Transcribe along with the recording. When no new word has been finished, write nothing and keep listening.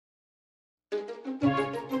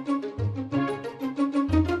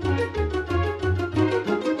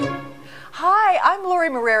I'm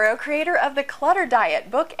Lorie.marrero, creator of the Clutter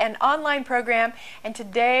Diet book and online program, and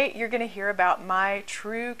today you're going to hear about my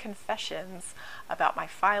true confessions about my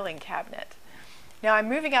filing cabinet. Now, I'm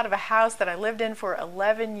moving out of a house that I lived in for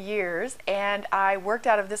 11 years, and I worked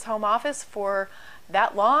out of this home office for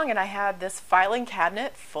that long, and I had this filing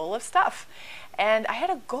cabinet full of stuff. And I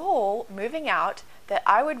had a goal moving out that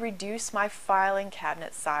I would reduce my filing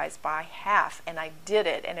cabinet size by half, and I did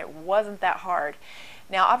it, and it wasn't that hard.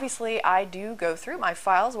 Now, obviously, I do go through my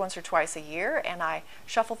files once or twice a year, and I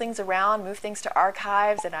shuffle things around, move things to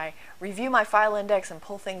archives, and I review my file index and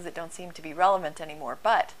pull things that don't seem to be relevant anymore.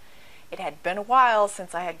 But it had been a while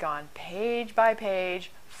since I had gone page by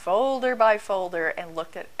page, folder by folder, and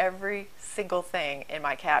looked at every single thing in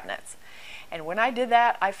my cabinets. And when I did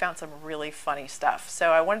that, I found some really funny stuff.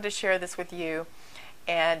 So I wanted to share this with you,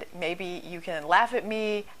 and maybe you can laugh at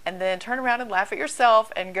me and then turn around and laugh at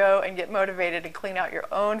yourself and go and get motivated and clean out your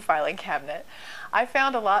own filing cabinet. I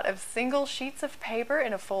found a lot of single sheets of paper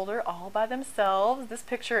in a folder all by themselves. This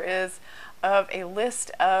picture is of a list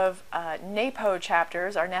of NAPO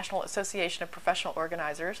chapters, our National Association of Professional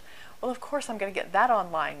Organizers. Well, of course, I'm going to get that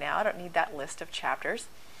online now. I don't need that list of chapters.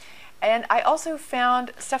 And I also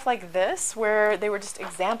found stuff like this, where they were just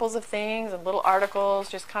examples of things and little articles,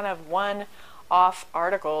 just kind of one-off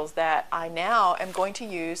articles that I now am going to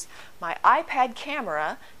use my iPad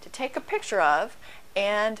camera to take a picture of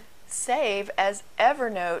and save as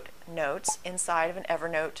Evernote notes inside of an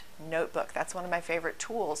Evernote notebook. That's one of my favorite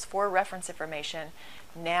tools for reference information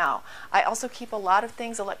now. I also keep a lot of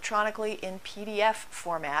things electronically in PDF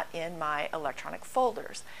format in my electronic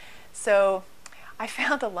folders. So I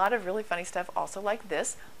found a lot of really funny stuff also like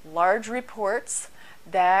this, large reports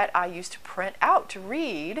that I used to print out to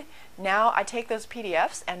read. Now I take those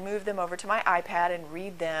PDFs and move them over to my iPad and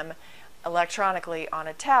read them electronically on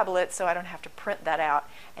a tablet, so I don't have to print that out.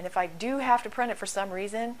 And if I do have to print it for some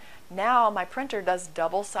reason, now my printer does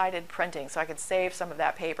double-sided printing, so I could save some of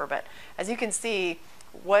that paper. But as you can see,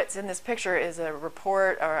 what's in this picture is a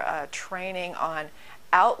report or a training on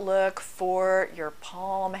Outlook for your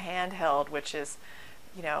Palm handheld, which is,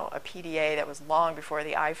 you know, a PDA that was long before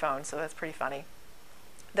the iPhone, so that's pretty funny.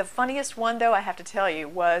 The funniest one, though, I have to tell you,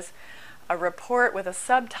 was a report with a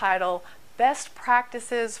subtitle, Best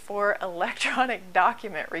Practices for Electronic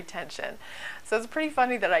Document Retention. So it's pretty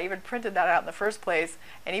funny that I even printed that out in the first place,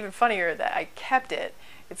 and even funnier that I kept it.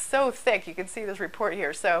 It's so thick, you can see this report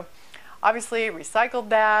here. So obviously recycled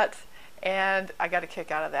that, and I got a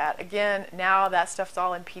kick out of that. Again, now that stuff's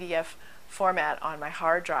all in PDF format on my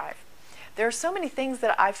hard drive. There are so many things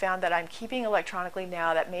that I found that I'm keeping electronically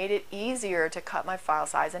now that made it easier to cut my file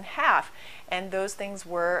size in half. And those things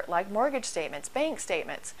were like mortgage statements, bank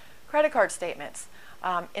statements, credit card statements,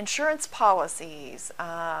 insurance policies,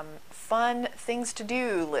 fun things to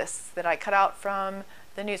do lists that I cut out from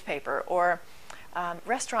the newspaper, or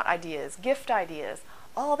restaurant ideas, gift ideas.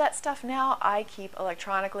 All that stuff now I keep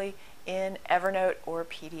electronically in Evernote or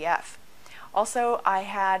PDF. Also, I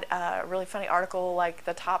had a really funny article like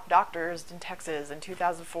the top doctors in Texas in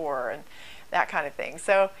 2004 and that kind of thing.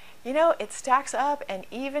 So, you know, it stacks up, and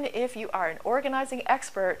even if you are an organizing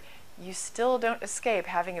expert, you still don't escape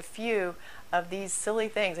having a few of these silly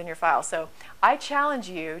things in your file. So I challenge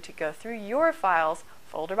you to go through your files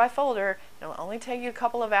folder by folder. It'll only take you a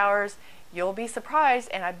couple of hours. You'll be surprised,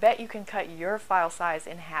 and I bet you can cut your file size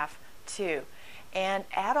in half too. And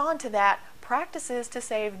add on to that practices to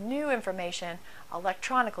save new information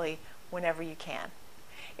electronically whenever you can.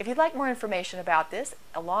 If you'd like more information about this,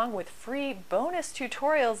 along with free bonus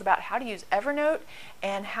tutorials about how to use Evernote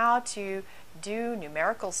and how to do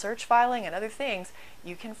numerical search filing and other things,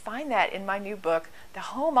 you can find that in my new book, The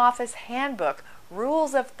Home Office Handbook,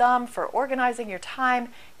 Rules of Thumb for Organizing Your Time,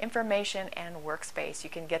 Information, and Workspace. You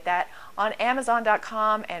can get that on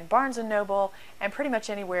Amazon.com and Barnes & Noble and pretty much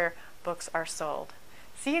anywhere books are sold.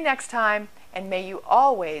 See you next time, and may you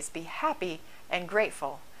always be happy and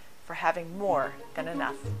grateful for having more than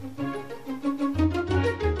enough.